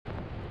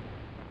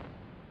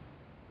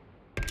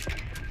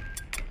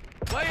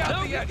Way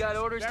up We got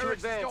orders to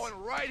Barracks advance. is going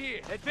right here.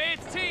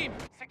 Advance team!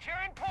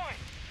 Securing point.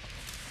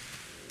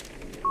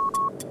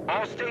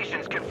 All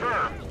stations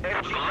confirmed.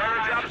 FG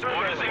airdrops are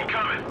Orders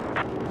incoming.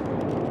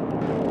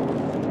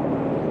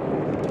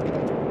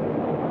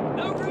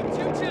 No room to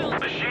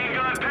challenge. Machine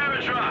gun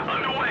paradrop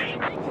underway.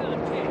 Recon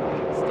kit.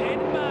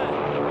 Standing by.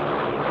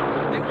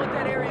 They want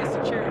that area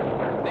secured.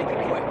 Make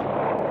it quick.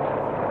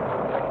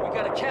 We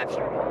gotta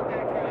capture it.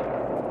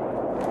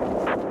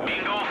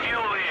 Bingo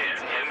fuel in.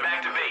 Heading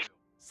back to base.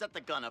 Set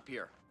the gun up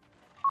here.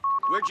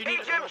 Where'd you need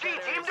HMG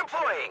team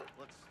deploying.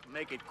 Let's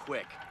make it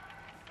quick.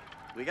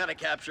 We gotta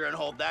capture and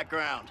hold that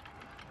ground.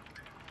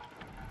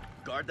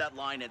 Guard that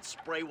line and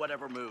spray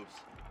whatever moves.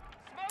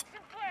 Smokes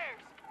and flares.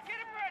 Get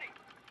him ready.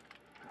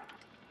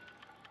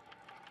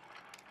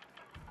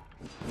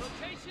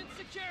 Location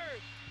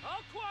secured.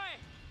 All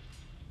quiet.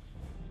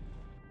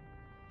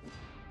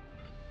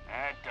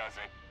 That does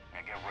it.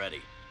 Now get ready.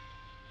 Ready.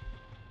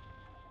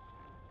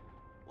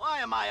 Why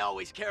am I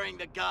always carrying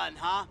the gun,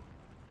 huh?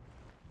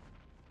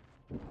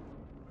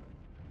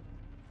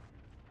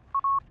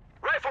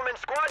 Rifleman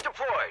squad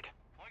deployed.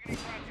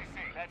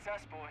 That's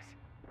us, boys.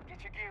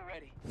 Get your gear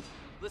ready.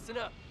 Listen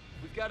up.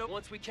 We've got to,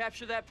 once we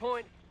capture that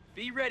point,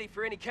 be ready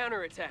for any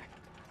counterattack.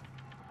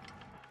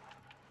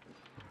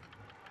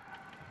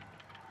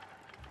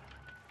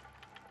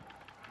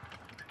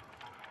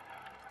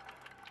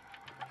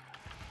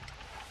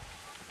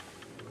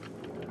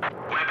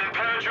 Weapon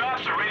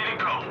paradrops are ready to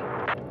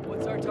go.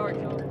 What's our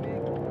target?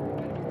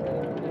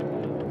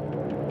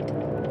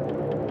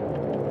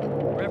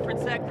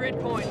 Reference that grid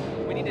point.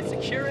 We need to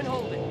secure and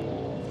hold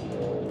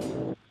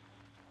it.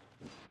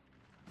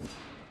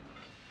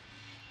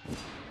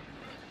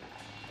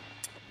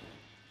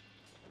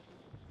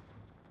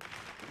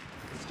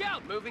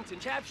 Scout moving to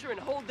capture and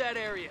hold that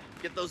area.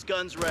 Get those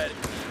guns ready.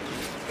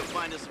 Let's go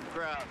find us some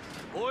crowds.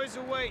 Boys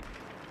await.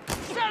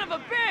 Son of a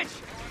bitch!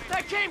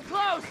 That came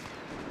close!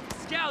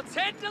 Scouts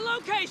head to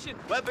location!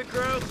 Weapon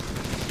crew.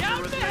 Scout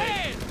You're with me.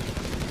 ahead!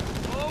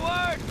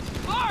 Forward!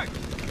 March!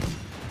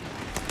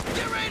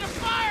 Get ready to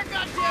fire,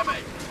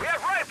 goddammit! We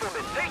have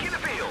riflemen taking the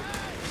field.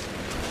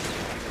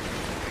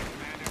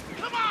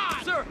 Come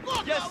on! Sir!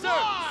 Look Yes, sir!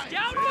 alive!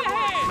 Scout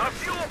ahead! A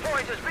fuel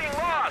point is being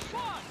lost.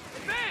 Squad,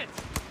 advance!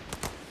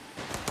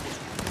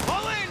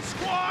 Pull in,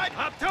 squad!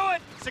 Up to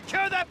it!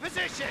 Secure that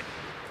position!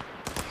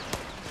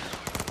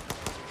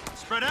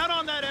 Spread out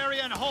on that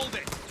area and hold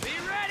it. Be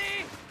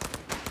ready!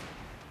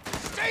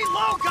 Stay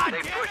low,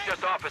 They pushed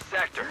us off a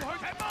sector.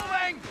 Keep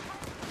moving!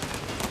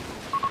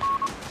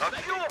 A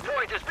fuel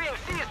point is being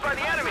seized by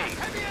the enemy.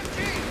 Heavy MG!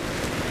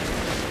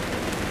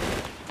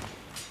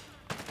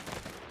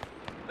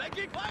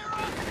 Making fire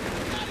up! We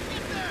gotta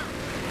get there!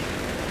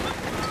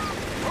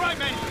 All right,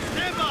 men,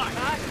 stand by!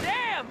 Gosh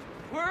damn!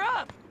 We're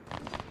up!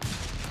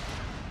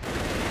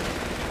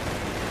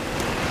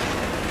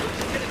 Let's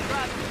just get it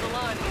drive through the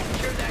line and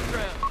secure that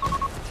ground.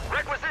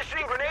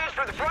 Requisitioning grenades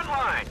for the front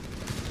line.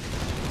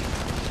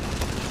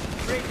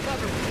 Great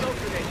cover with smoke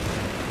grenades.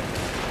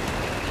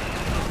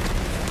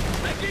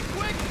 Make it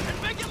quick and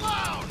make it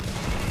loud!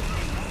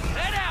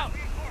 Head out!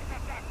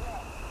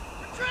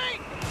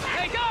 Retreat!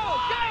 Hey, go!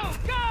 Go!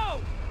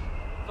 Go!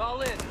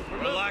 Fall in. We're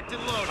We're moving. locked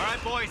and loaded. All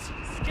right, boys.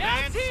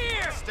 Scouts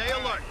here! Stay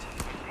alert.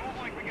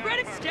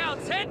 Ready?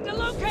 Scouts head to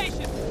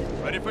location.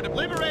 Ready for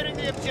liberating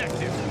the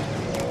objective.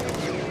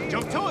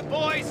 Jump to it,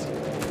 boys!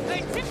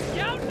 Hey, tip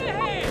scouting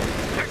ahead!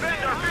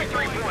 Defend our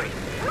victory point.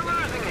 We're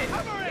losing it.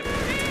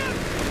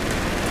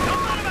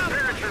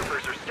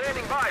 Paratroopers are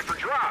standing by for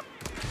drop.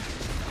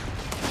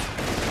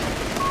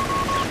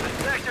 The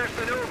sector's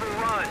been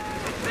overrun.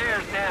 It's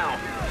theirs now.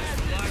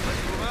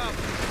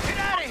 Get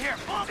out of here!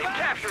 They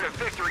captured a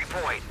victory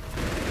point.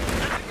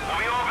 We'll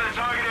be over the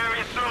target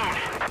area soon.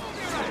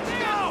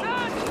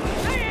 Son,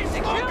 they ain't Oh,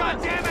 secured!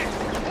 goddammit!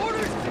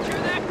 Orders to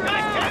secure that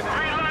ground!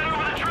 Green light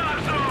over the drop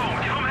zone.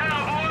 Give 'em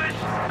hell, boys.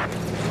 What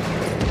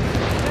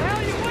the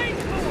hell you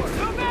waiting for?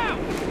 Come out!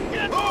 Move!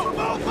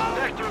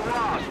 Sector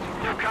lost.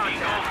 No Bingo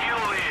contact.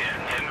 fuel in.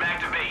 Heading back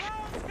to base.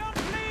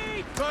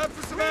 Complete! Time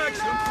for some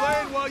action.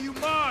 Playing while you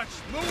march.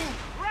 Move!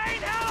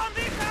 Rain hell on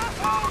these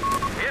assholes!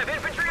 We have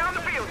infantry on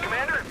the field,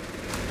 Commander.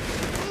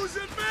 Who's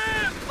in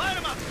man? Light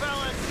 'em up,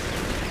 fellas!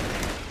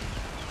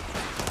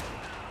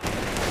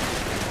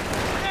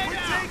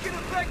 We're taking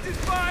effective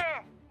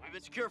fire! We've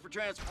been secure for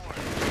transport.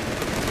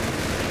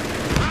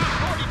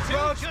 42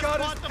 Trump's just got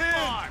bought his the pin.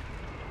 farm!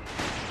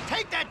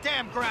 Take that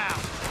damn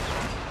ground!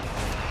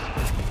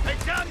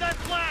 Take down that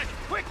flag!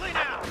 Quickly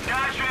now!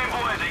 Skystream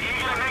boys are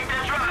eager to make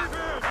their drop.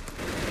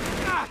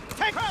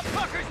 Take crowd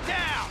fuckers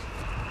down!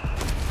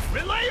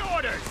 Relay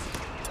orders!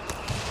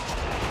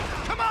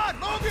 Come on,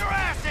 move your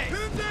asses!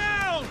 Pin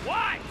down!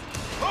 What?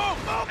 Move!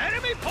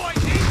 Enemy point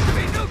needs to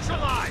be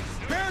neutralized!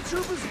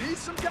 Paratroopers need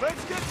some guys.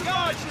 Let's get to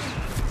marching.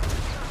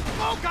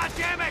 Oh,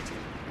 goddammit!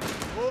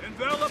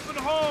 Envelop and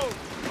hold.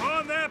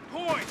 On that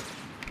point.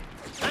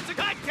 That's a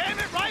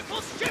goddammit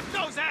rifle! Ship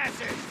those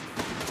asses!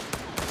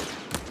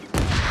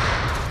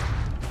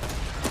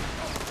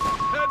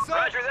 Heads up.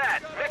 Roger that.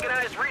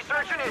 Mechanized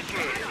research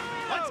initiated.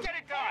 Let's get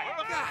it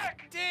done! God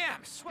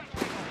damn! Sweat.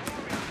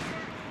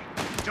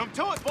 Jump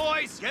to it,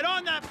 boys! Get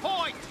on that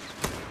point!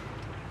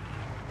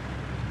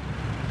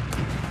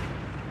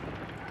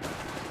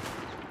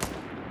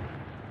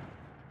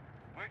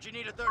 Where'd you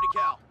need a 30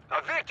 cal?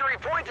 A victory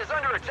point is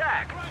under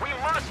attack. We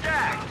must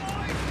act.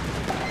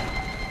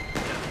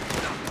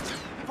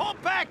 Pull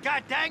back,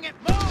 goddang it!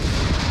 Move!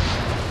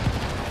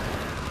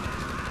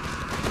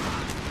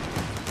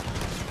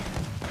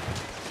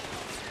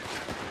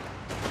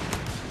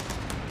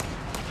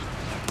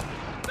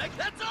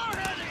 That's our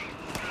heading!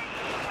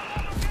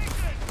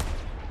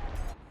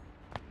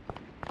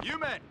 You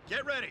men,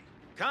 get ready.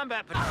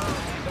 Combat patrol.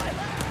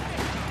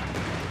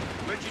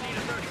 Where'd you need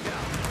a 30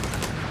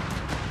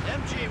 cal?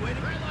 MG,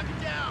 waiting. Right, lock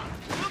it down.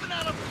 Moving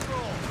out of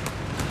patrol.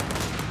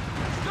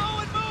 Go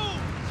and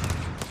move!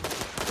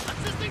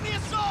 Assisting the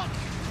assault!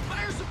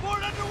 Fire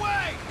support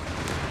underway!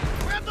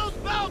 Grab those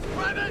belts,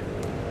 Private!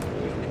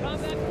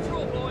 Combat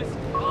patrol, boys.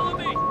 Follow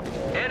me.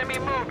 Enemy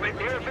movement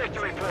near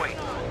victory point.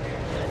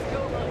 Let's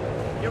go,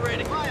 Mike. You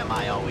ready? Why am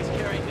I always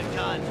carrying the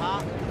gun,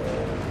 huh?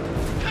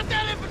 Cut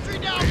that infantry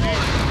down,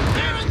 boys!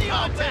 They're in the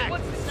attack!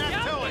 What's the Snap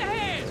scout to in it. the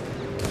hand?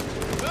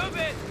 Move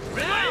it.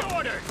 Relay Now.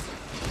 orders!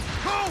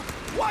 Go!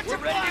 Watch We're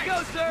it, ready to flank!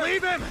 go, sir.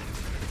 Leave him!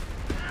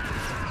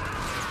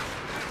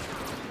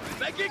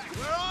 Becky,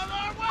 we're on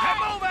our way! Keep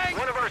moving!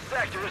 One of our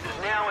sectors is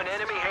now in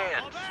enemy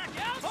hands.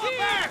 Pull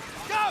back!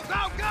 Go,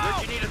 go, go!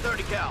 Where'd you need a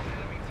 30 cal?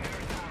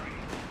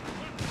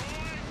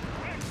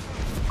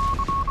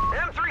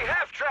 M3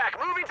 half track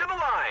moving to the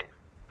line.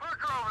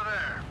 Parker over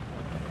there.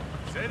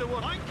 Say the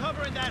word. I'm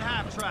covering that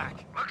half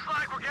track. Looks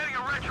like we're getting a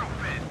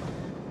retrofit.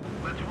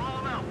 Let's roll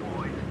them out,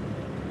 boys.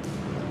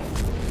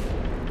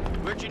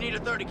 Where'd you need a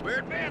 30? We're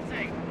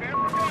Advancing.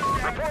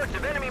 Reports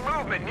of enemy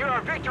movement near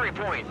our victory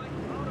point.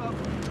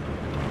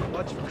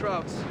 Watch for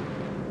Krauts.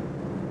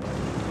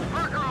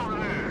 Parker over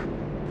there.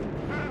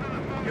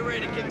 Get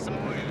ready to kick some.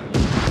 Go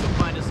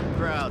find us some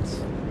crowds.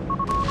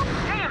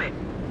 Damn it!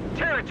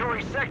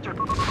 Territory sector.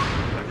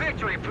 The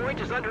victory point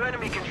is under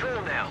enemy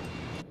control now.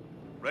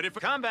 Ready for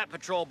combat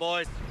patrol,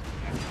 boys.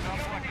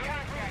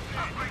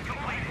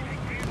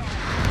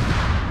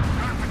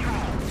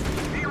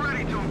 Be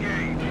ready to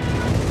engage.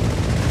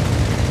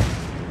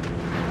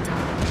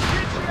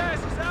 Get your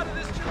asses out of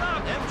this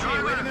jalop!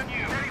 MG, waiting on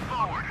you. Steady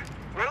forward.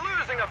 We're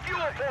losing a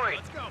fuel point.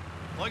 Let's go.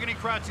 Plug any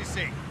crowds you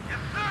see. Yes,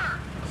 sir.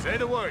 Say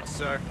the words,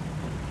 sir.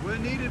 We're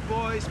needed,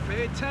 boys.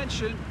 Pay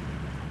attention.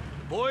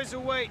 Boys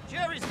await.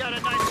 Jerry's got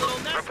a nice little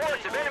nest.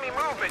 Reports of enemy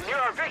movement near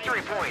our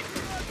victory point.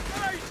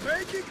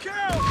 Make it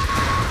count!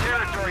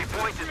 Territory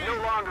point is no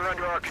longer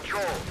under our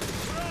control.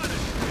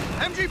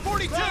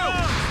 MG-42!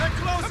 They're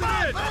closing Come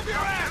on, in! move your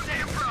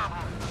asses!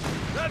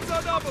 That's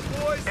our number,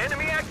 boys!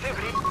 Enemy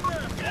activity.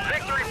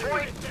 Victory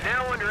point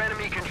now under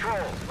enemy control.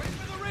 Wait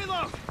for the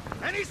reload!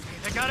 And he's...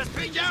 They got us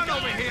pinned down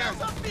over here!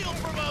 Some field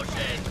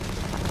promotion!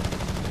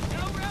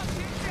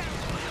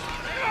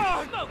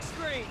 Smoke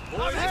screen.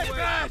 Boys, head away.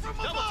 back from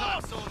above. Double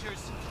time,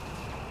 soldiers!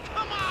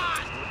 Come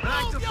on!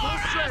 Back Move to your full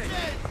strength.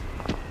 asses!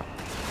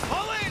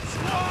 Pull in,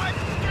 squad!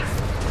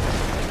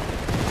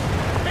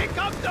 Pick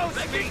up those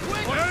feet!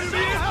 Quick!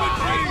 Enemy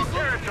infantry!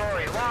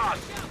 Territory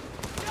lost.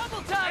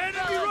 Double time, Enemy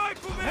fellas.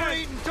 riflemen! We're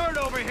eating dirt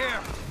over here!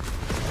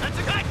 That's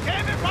a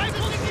goddammit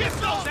rifle to get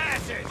those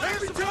asses!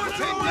 Enemy Pinned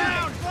territory!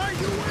 down! Are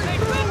you Hey,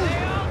 in?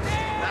 they all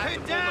dead.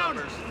 Pinned down!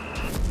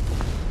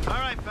 All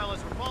right, fellas,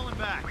 we're falling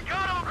back. We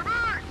got them,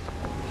 reverse.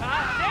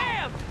 Hot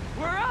damn.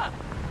 We're up.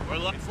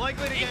 It's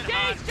likely to get Engage,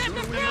 hot. get the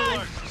Sooner we front.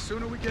 alert.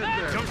 Sooner we get Back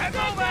there. to Heavy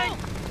circle. moving.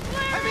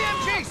 Heavy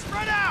MG,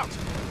 spread out!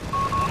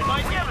 They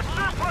might We get have a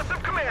surplus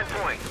of command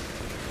points.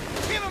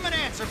 Give them an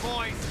answer,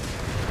 boys!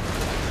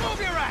 Move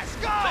your ass!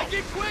 Go! Make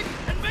it quick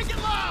and make it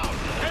loud!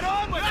 Get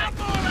on with it!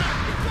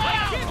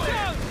 Keep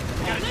down.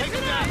 We gotta take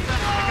them Listen down! up.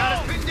 They got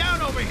us pinned down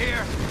over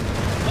here!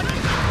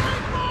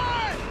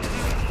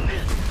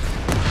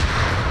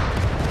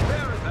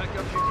 Back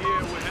up your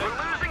gear, We're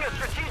Winhead. losing a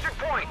strategic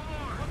point.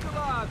 Look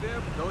alive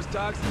there. Those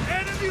dogs...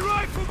 Enemy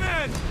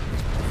riflemen!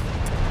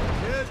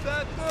 Here's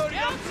that 30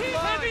 Down up the team,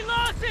 line. heavy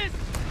losses.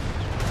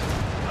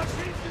 I've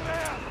seen you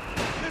there.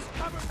 This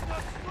cover's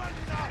not spread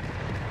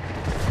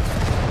enough.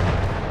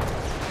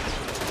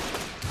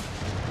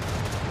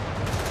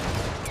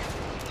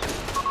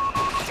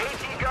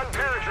 AT gun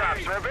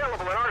paradrops are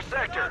available in our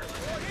sector.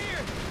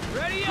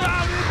 Ready up.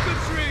 Ground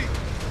infantry!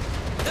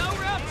 No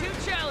Route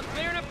 2 challenge.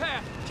 Clearing a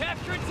path.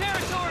 Capturing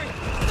territory.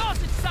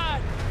 Sausage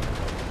side.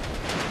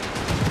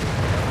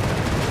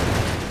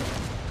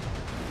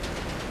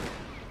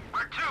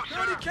 We're two,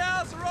 30 sir.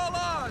 cows are all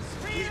ours!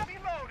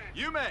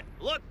 You men,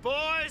 look,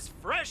 boys,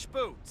 fresh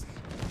boots.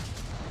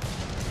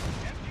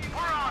 We're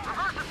on.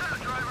 Reverse the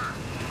center, driver.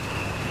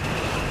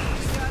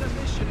 We got a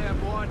mission,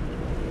 Airborne.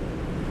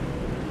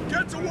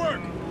 Get to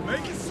work!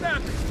 Make it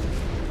snappy!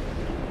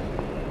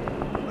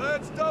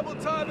 Let's double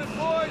time it,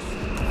 boys!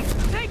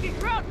 Taking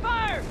crowd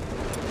fire.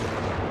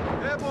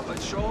 Airborne,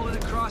 patrol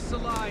it across the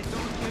line.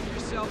 Don't give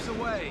yourselves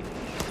away.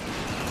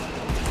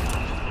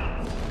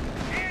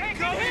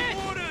 Go hit.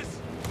 orders!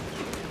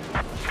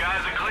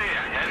 Skies are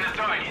clear. Heading to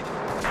target.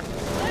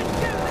 Let's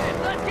do this.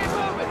 Let's get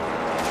moving.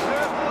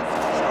 Airborne,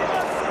 shoot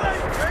on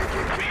sight! Make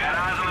it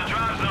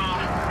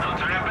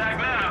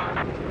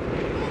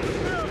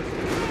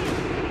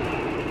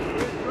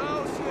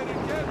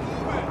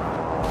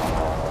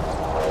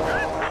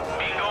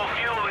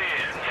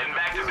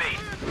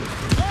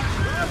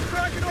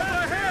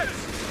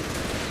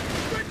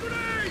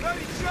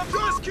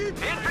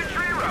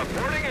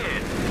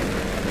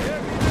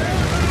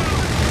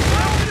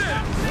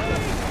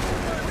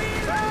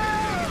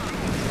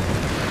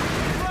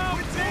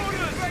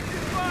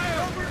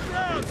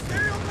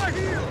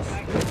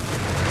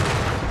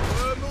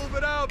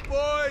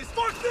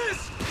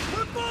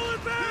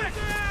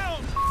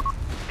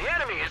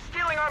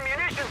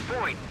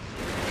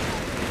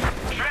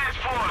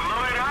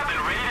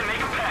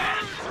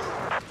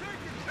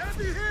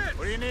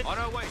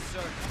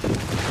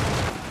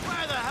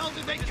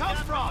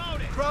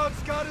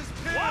crowd's got his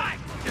pin. What?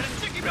 Get a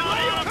sticky belly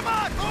on him! Come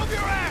on, move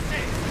your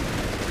asses!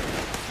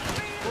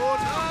 On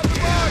the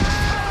march!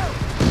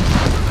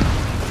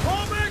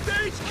 Fall back to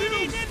HQ!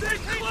 Stay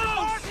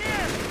close!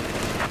 En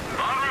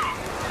route.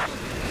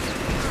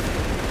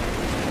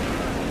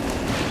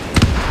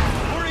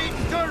 We're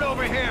eating dirt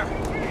over here!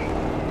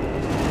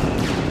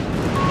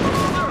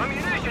 A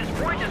munitions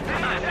point is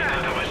being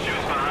attacked. Nothing but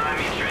shoes behind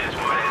me,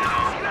 transported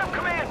now. Get up,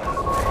 command.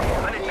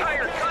 An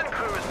entire gun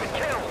crew has been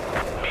killed.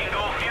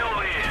 Bingo fuel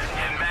is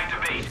getting back to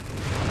base.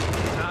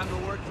 Time to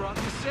work for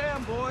Uncle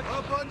Sam, boy.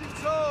 Up on your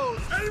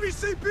toes. Enemy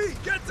CP,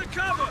 get to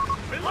cover.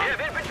 We have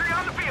infantry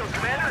on the field,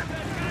 Commander.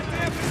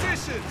 Their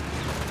position.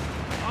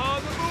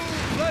 On the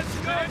move. Let's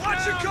go.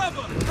 Watch your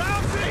cover.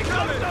 Rounds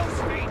incoming. Those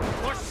feet!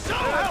 Or so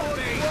help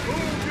me!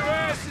 Move your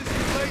asses,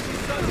 you lazy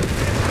sons of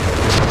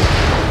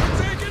bitches.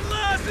 Taking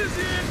losses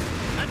here.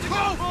 Let's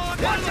go!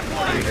 Watch the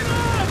plane!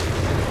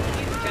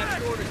 Need to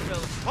capture orders,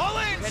 fellas. Pull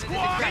in, Headed into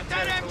squad! crap Get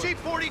that territory.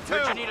 MG-42!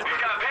 We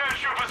got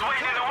paratroopers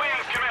waiting in the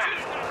wings,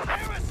 Commander.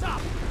 Tear us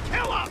up!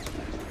 Kill us!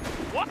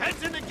 What?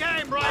 Heads in the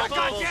game, rifle!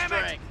 God damn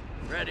it!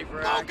 Ready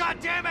for Oh, God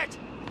damn it!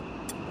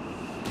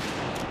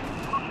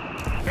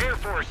 Air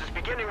Force is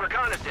beginning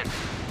reconnaissance.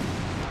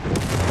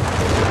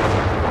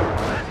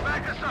 Let's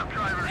back us up,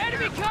 driver.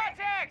 Enemy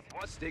contact!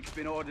 Stick's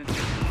been ordered.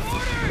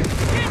 Orders!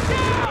 Get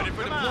down! Ready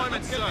for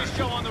deployment, sir. Get this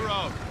show on the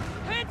road.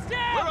 Heads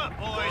down! We're up,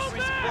 boys. Move We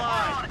back!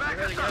 supply. Back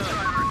us up,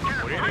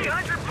 driver.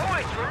 300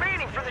 points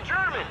remaining for the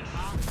Germans.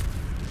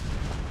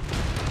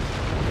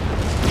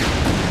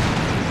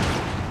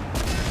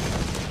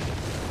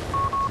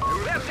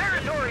 We have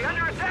territory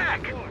under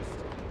attack.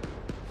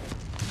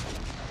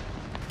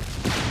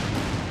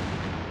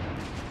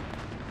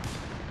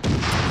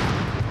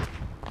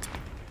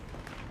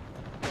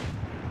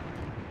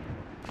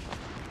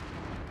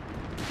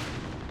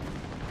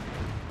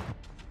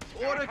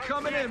 Order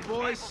coming in,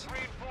 boys.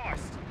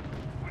 Reinforced.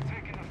 We're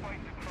taking the fight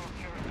to cross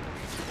territory.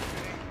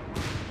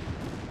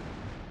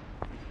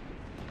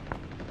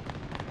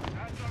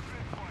 That's our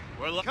grid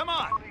point. Come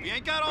on. We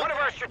ain't got all One of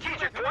our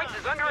strategic points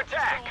is under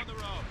attack. on the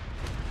road.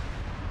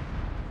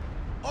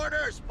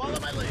 Orders! Follow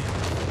my lead!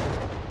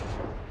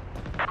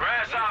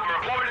 Grasshopper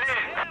reported in.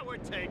 Yeah, we're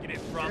taking it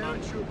from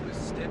them.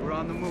 Troopers, we're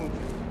on the move.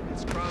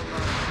 It's crowd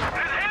line.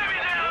 There's enemy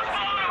down,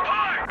 falling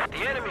apart.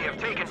 The enemy have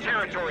taken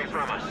territory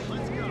from us.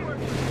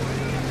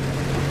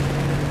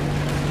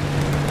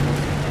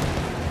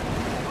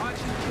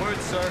 Word,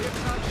 sir. We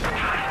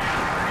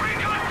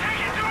could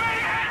take it to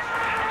any hits.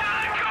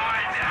 Not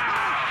going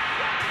down.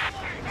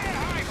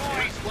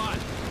 Squad.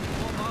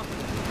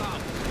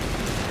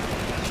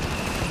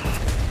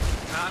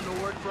 Time to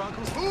work for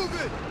Uncle. Move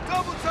it!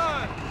 Double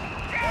time!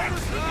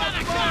 Orders We got a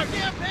to march!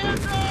 goddamn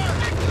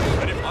Panzer!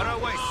 Ready on our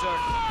way, sir.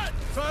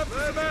 Time for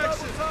some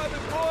action! Double time,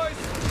 boys!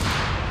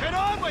 Get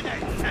on with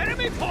it.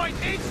 Enemy point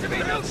needs to be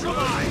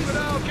neutralized. Move it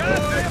out,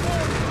 Goddamn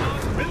boys!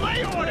 orders.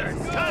 Relay orders.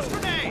 Toss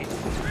grenades.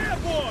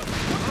 Airborne!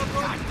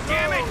 God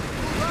damn it.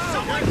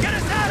 Someone get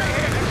us out of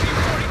here.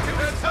 MG-42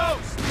 is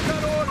toast. We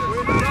got orders!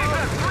 We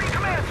have 3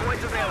 command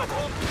points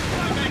available.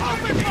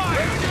 Open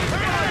fire.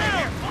 Turn it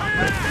out.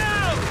 Open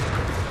down.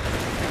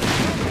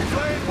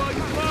 Playing while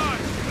you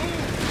march!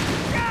 Move!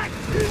 God.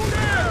 Get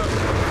down!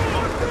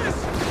 Watch this!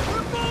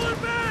 We're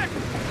falling back!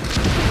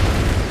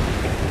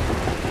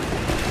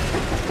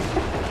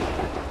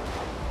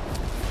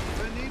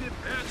 The needed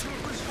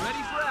paratroopers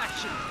ready for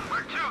action.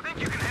 Where to? Think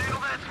you can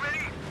handle that,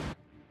 Smitty?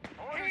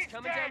 Orders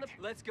coming down the...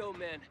 Let's go,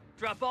 men.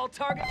 Drop all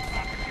targets.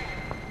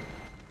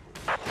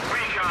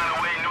 Recon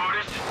awaiting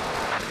orders.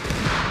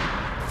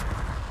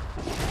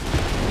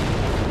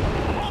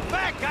 Pull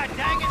back, God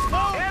dang it.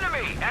 Move.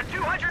 Enemy at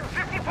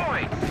 250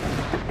 points.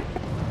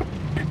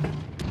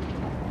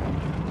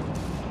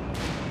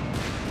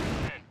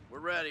 We're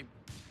ready.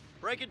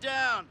 Break it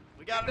down.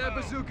 We got That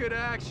bazooka to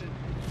action.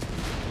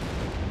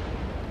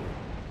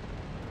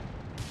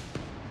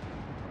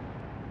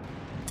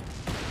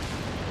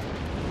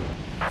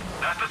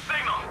 That's the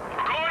signal.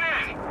 We're going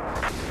in.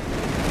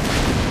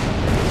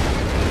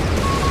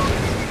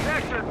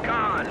 Sector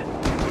gone.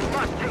 We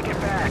must take it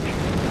back.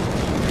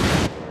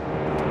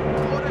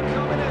 Order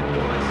coming in,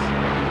 boys.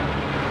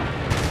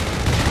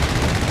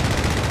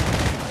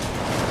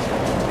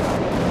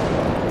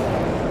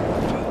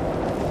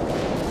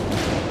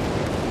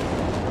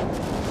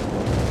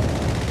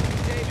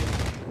 David,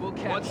 we'll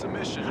catch What's the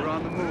mission? We're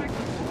on the move.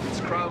 It's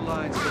crowd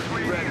lines, so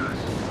be ready. We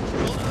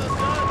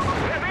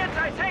have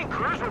anti-tank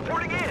crews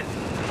reporting in.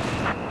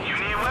 You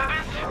need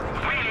weapons?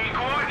 We need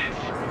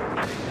coordinates.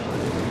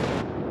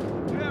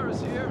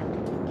 Paris here.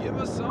 Give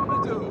us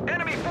something to do.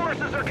 Enemy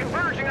forces are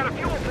converging on a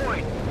fuel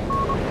point.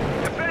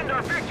 Defend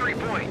our victory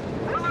point.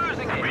 We're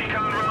losing it.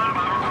 Recon run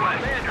by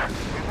request. Commander,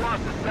 we've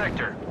lost the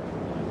sector.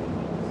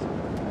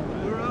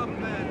 We're up,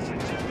 men.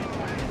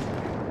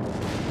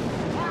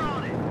 We're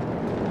on it.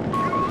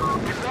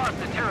 We've lost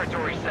the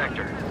territory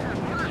sector.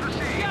 Orders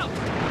received. Yo,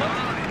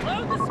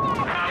 load the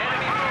smoke.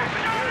 Enemy movement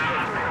to your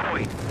victory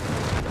point.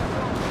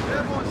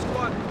 Airborne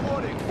squad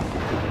reporting.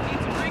 Need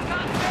some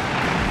recon, sir?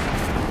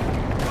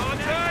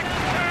 Contact!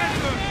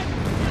 Panzer!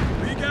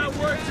 We got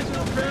work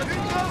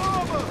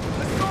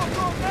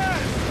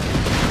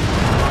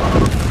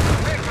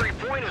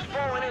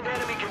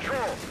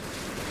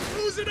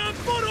losing our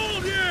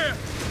foothold here!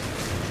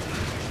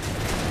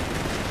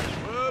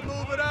 We're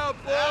moving out,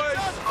 boys!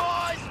 That's us,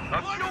 boys!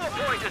 A fuel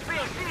point is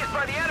being seized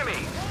by the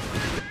enemy.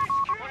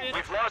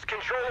 We've lost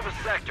control of the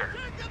sector.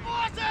 Take the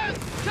bosses!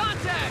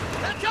 Contact!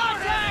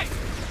 Contact!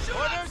 Shoot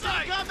orders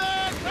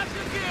incoming! Prep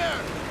your gear!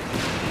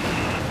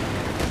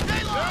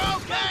 Stay low! You're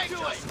okay!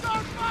 Just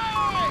start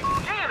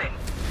firing! Damn it!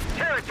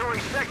 Territory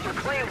sector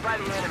claimed by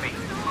the enemy.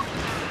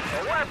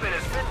 A weapon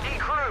has been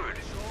decrewed.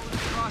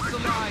 Cross the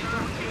line.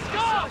 Don't give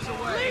yourselves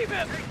away. Leave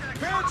him!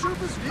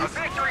 Paratroopers A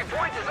victory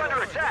point is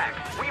under attack.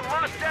 We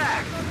must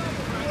act.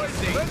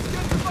 Let's get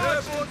the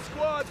airborne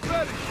squad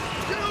ready!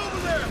 Get over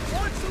there!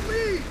 Watch the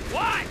lead!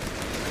 What?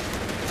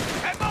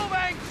 Head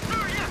moving!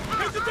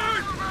 Hit the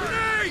dirt!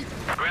 Grenade!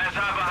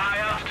 Grasshopper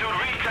high altitude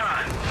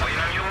recon. Wait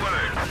on your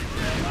word.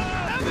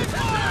 Heavy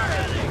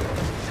fire!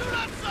 Shoot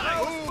on sight!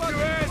 Move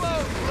your ass!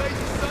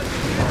 Lazy sons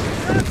of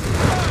bitches! That's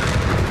right!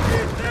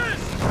 Keep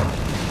this!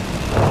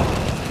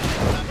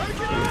 Take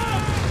it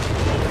out!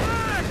 Move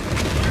back!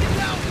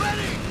 Now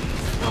ready!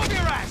 Move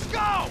your ass!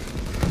 Go!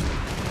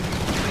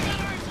 We got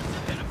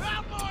urgents in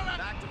about more!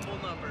 Back to full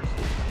numbers.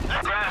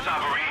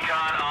 Grasshopper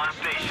recon on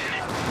station.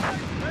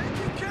 Make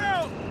it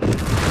count!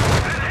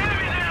 An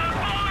enemy there is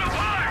falling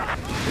apart.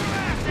 Move your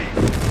asses!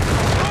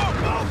 Move!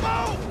 Move!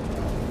 Move!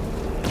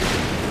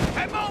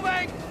 Head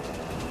moving!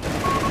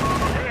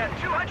 They have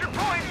 200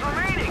 points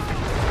remaining.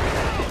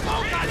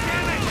 Oh, God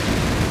damn it!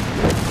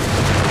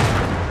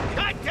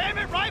 God damn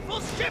it,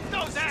 rifles! Shift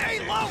those asses!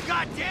 Stay low,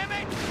 God damn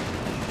it!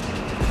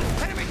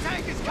 Enemy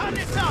tank is cutting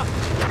us up!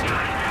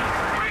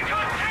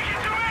 Recon taking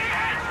too many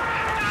hits.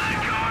 Not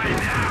going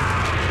down.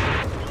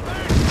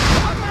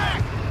 Come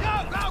back! Go,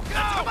 go,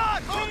 go! Come on,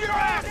 move your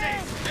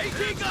asses! AT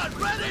gun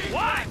ready!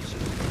 Watch!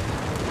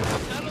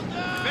 Settle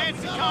down!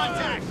 Fancy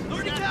contact!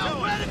 30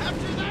 cal ready!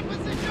 Capture that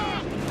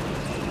position!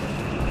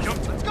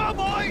 Let's go,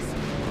 boys!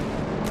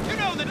 You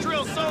know the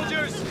drill,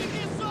 soldiers! Resisting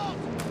the assault!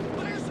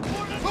 Fire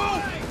support on the way!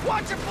 Move!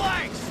 Watch your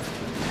flanks!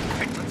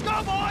 Let's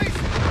go, boys!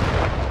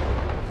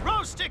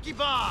 Throw sticky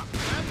bomb!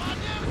 Grab on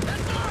news!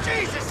 That's ours!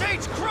 Jesus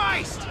H.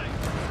 Christ!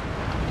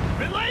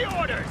 Relay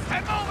orders!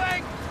 Head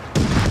moving!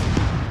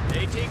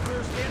 AT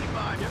crew standing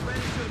by. Get ready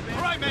to advance.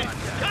 All right, men!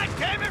 contact. God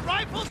damn it,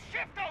 rifles!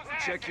 Shift those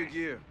asses! Check your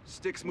gear.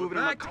 Sticks moving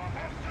in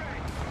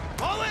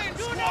Pull in,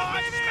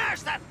 squad!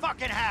 Smash that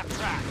fucking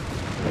half-track!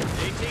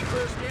 AT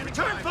crew standing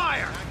Turn by.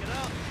 fire! Back it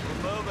up.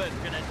 We're moving.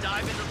 Gonna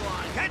dive into the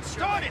line. Get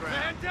started,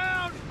 man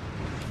down!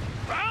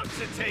 Browns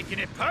are taking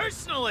it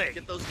personally!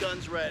 Get those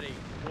guns ready.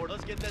 Or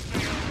let's get this.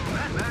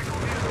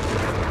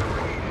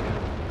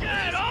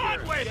 Get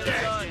on with Get it!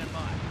 us on. Stand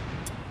by.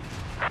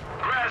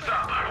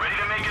 Grasshopper ready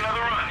to make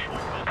another run.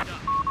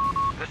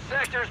 The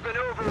sector's been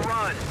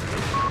overrun.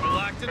 We're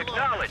locked and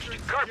Acknowledged.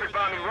 Carpet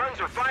bombing runs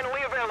are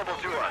finally available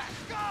to us.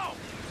 Go!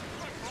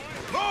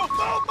 Move,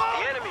 move, The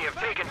move! enemy have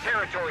taken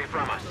territory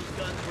from us. Those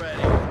guns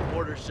ready.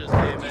 Orders just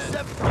came in. Get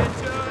to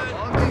it.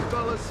 On me,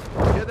 fellas.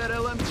 Get that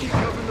LMG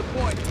covering the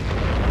point.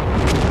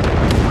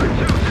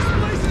 This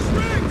place is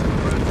rigged!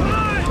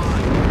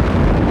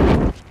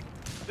 Fine!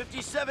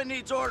 57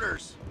 needs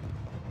orders.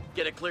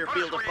 Get a clear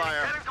field of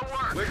fire. Heading to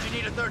work. Where'd you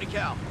need a 30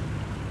 cal?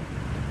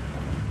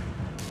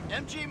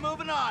 MG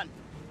moving on.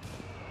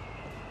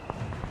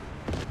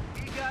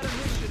 We got a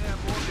mission,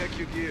 Airborne. Check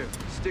your gear.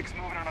 Sticks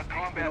moving on a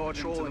combat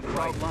patrol in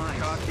front line.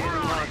 Cock in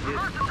and lock in.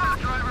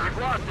 We've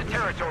lost the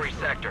territory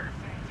sector.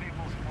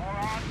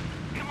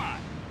 Come on.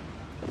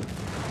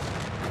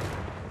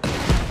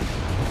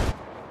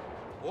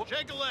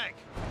 Shake a leg!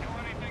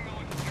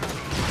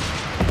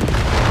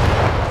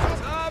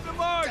 Time to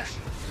march!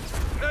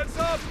 Heads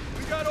up!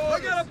 We got orders!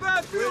 I got a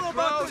bad feeling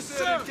about this,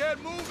 sir!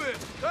 Can't move it!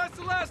 That's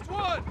the last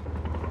one!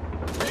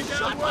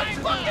 Shot my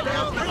fucking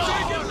hell! We're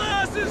taking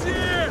losses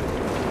here!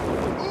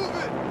 Move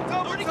it!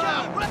 Double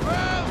time!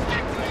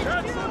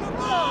 Catch them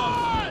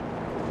above!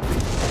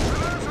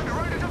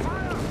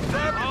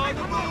 Step on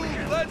the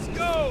move! Let's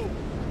go!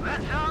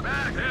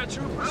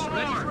 Paratroopers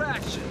ready for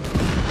action!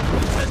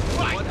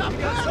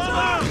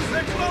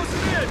 They're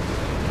closing in!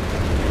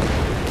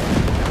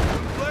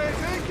 Play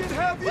taking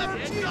heavy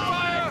MG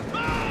fire!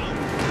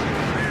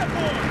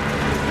 Airborne!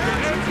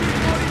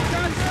 MG-40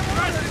 contact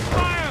present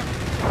fire!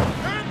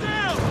 Man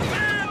down!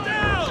 Man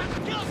down!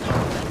 Get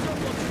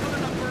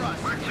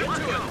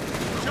to it!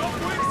 Jump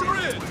wings are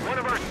in! One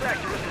of our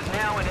sectors is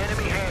now in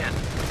enemy hands.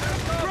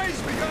 Grace,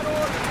 we got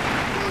orders!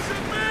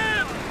 Losing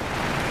men!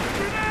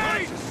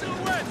 Grenade!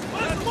 Silhouettes!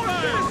 Let's push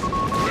this!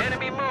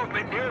 Enemy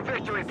movement near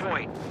victory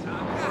point.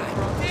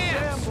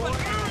 Damn, boy!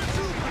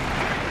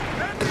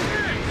 Heavy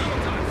hit!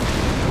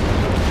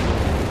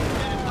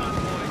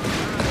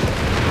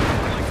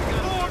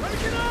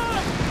 Break it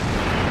up!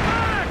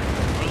 Back!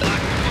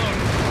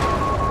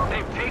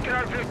 They've taken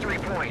our victory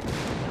point.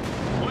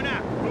 Point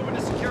out, moving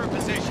to secure a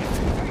position.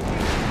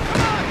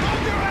 Come on,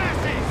 move your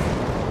asses!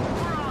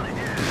 We're on it,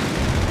 yeah.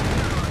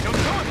 Don't do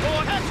it,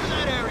 boy! Capture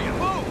that area!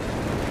 Move!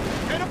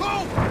 Get a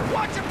move!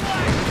 Watch your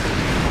flank!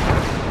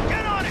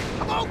 Get on it!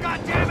 Come on,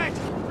 goddammit!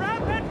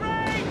 Rapid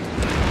range!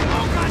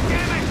 Oh,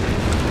 goddammit!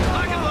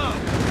 Lock and load!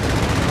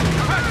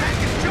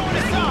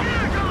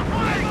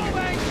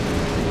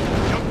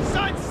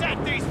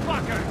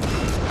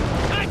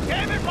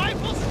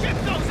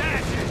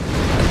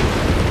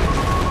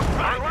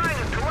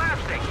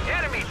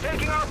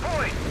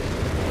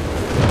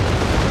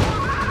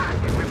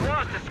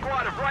 just a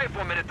squad of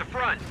riflemen at the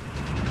front.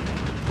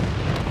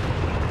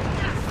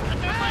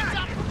 And their legs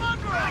out from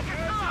under us!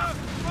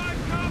 Find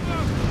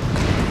cover!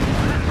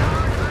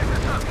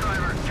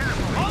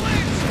 All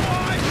in,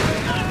 squad!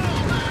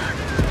 Fall back!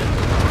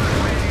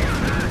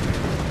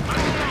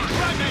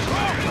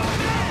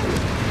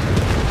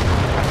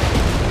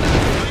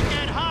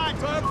 Get hot!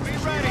 Be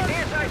ready! The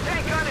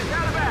anti-tank gun is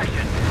out of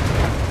action.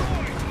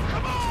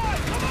 Come on!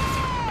 Come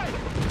on!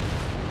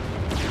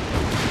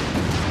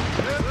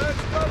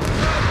 Let's double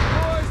tap,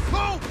 boys!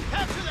 Move!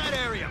 Capture that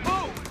area!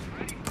 Move!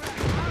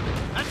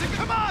 That's it!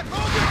 Come on!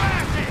 Move your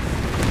asses!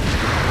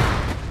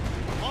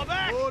 Fall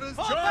back! Orders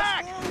Fall just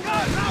back! forward. Go!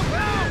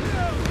 Go!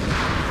 Go!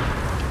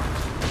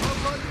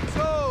 Up on your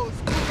toes!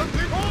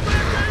 Hold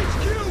back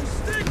HQ!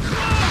 Stick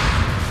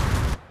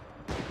close!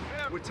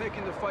 We're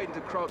taking the fight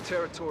into Kraut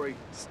territory.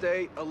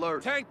 Stay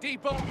alert. Tank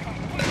depot.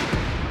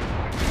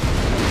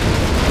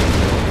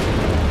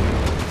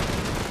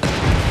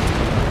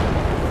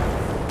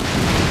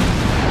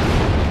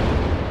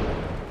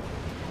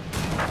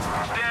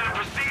 Standard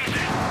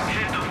procedure.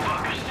 Hit the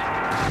fuckers.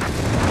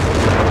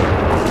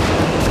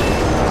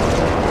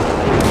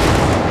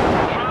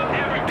 Drop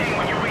everything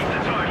when you reach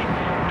the target.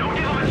 Don't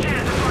give them a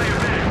chance to fire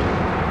back.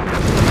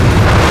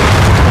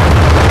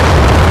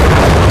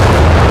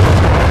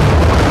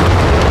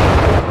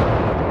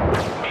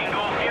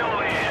 Bingo fuel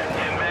in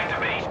and back to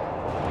base.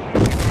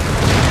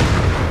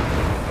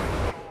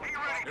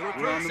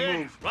 We're on the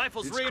move.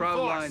 Rifles It's crowd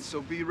line, reinforced.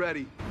 so be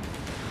ready.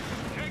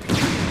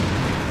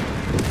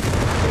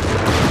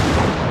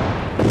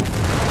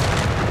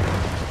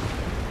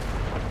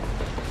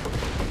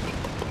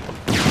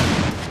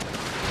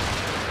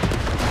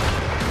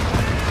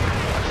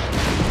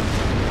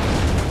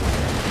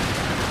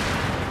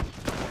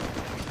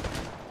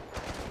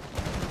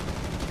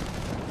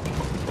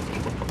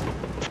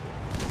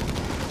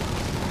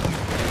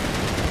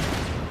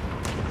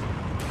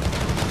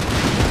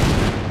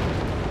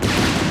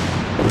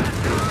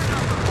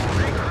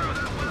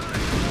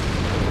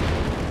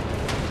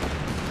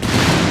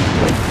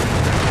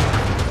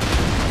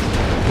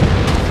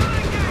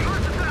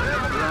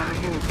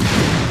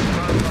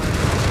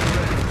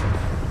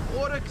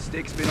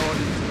 Stick's been ordered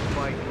to the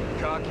fight.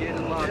 Cock in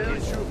and lock in.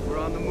 We're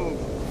on the move.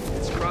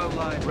 It's crowd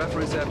line.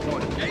 Reference that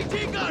point. AT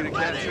We're gun gonna capture it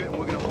ready! and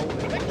we're gonna hold it.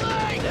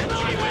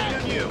 MG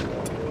with you!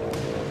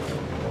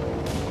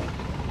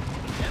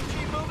 MG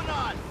moving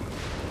on!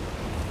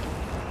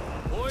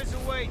 Boys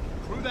are waiting.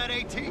 Crew that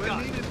AT We're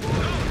gun. needed, boys.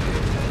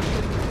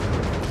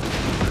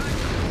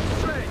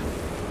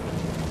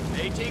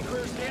 AT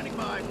crew standing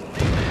by.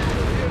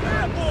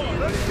 Airborne!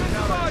 Let's get the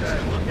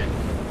marching!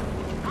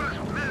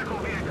 Medical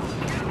vehicle.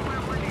 Get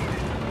where we're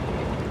needed.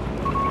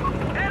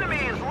 Enemy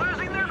is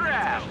losing their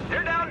grasp.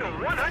 They're down to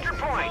 100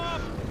 points.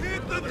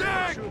 Hit the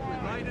deck!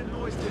 Light and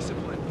noise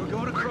discipline. We're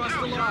going across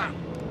the line.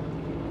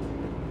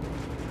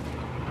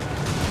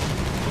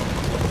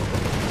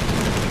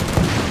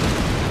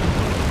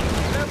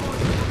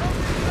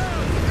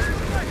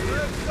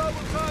 Let's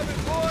double time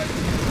it, boys!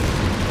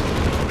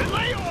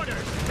 Relay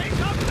orders! Take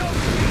up those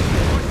feet,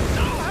 or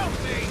so help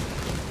me!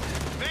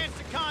 Advance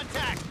to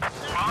contact!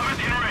 Bombers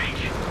in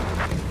range.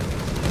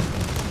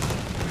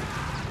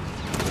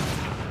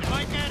 You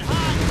might get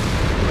hot!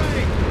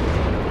 Ready!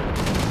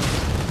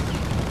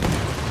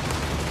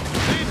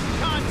 Advance to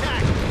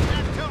contact!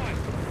 Snap to it!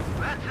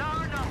 That's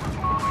our number,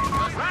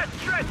 boys. Last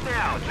stretch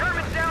now.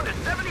 Germans down to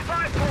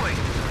 75 points.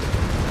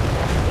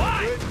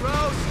 What? Get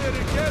rousted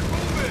and get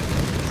moving!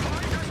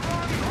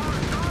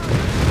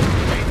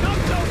 Take up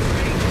those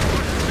feet,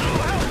 or so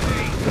help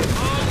me!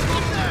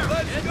 Up there!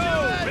 Let's Into go!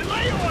 it!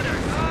 Relay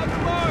orders! On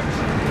march!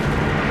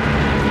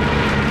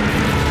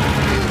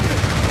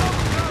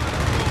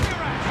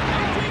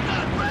 AT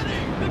gun ready!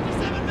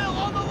 57 mil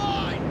on the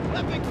line!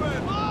 Epic crew!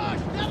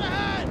 Push! Dead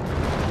ahead!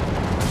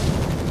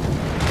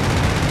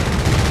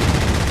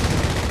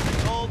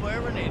 Hold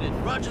wherever needed.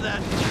 Roger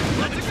that.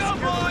 Let's go, secure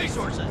the boys!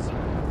 resources.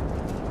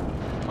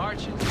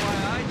 Marching's why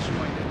I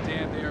joined the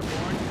damned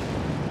airborne.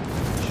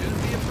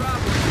 Shouldn't be a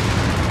problem.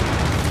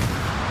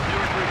 New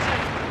recruits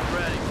in.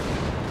 Ready.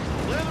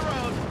 Clear the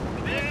road.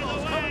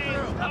 Vehicles coming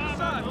through. Up the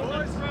side,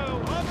 boys!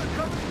 Armor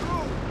coming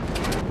through!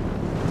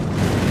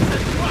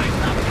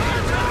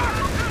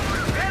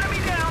 Enemy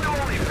down to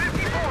only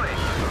 50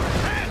 points.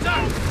 Hands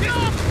up! Get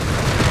up!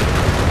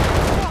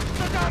 Fuck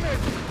the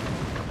damage!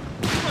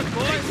 Look,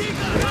 boys! AT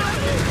gun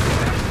ready!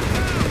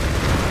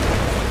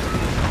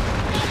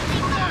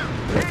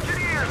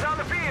 Engineers on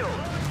the field.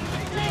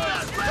 AT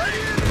gun ready!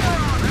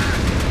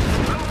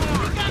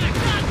 We got a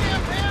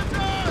goddamn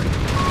Panther!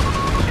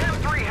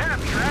 M3 half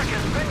track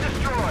has been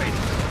destroyed.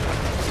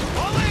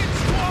 All in,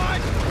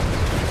 squad!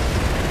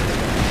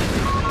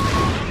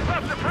 Keep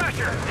up the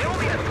pressure. They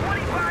only have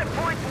 25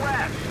 points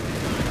left.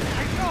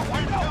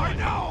 I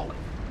know!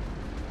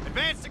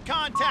 Advance to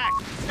contact!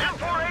 Snap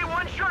to it!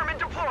 M4A1 Sherman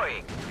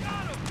deploying.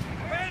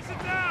 Advance it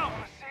down!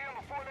 See them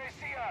before they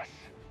see us.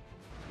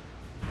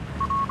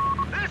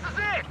 This is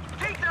it.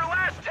 Take their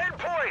last 10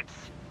 points.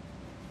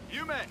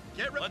 You men,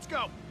 get ready. Let's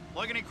go.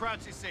 Plug any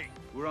crowds you see.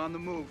 We're on the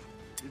move.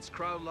 It's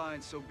crowd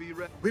line, so be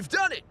ready. We've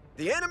done it!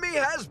 The enemy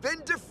has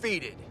been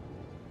defeated!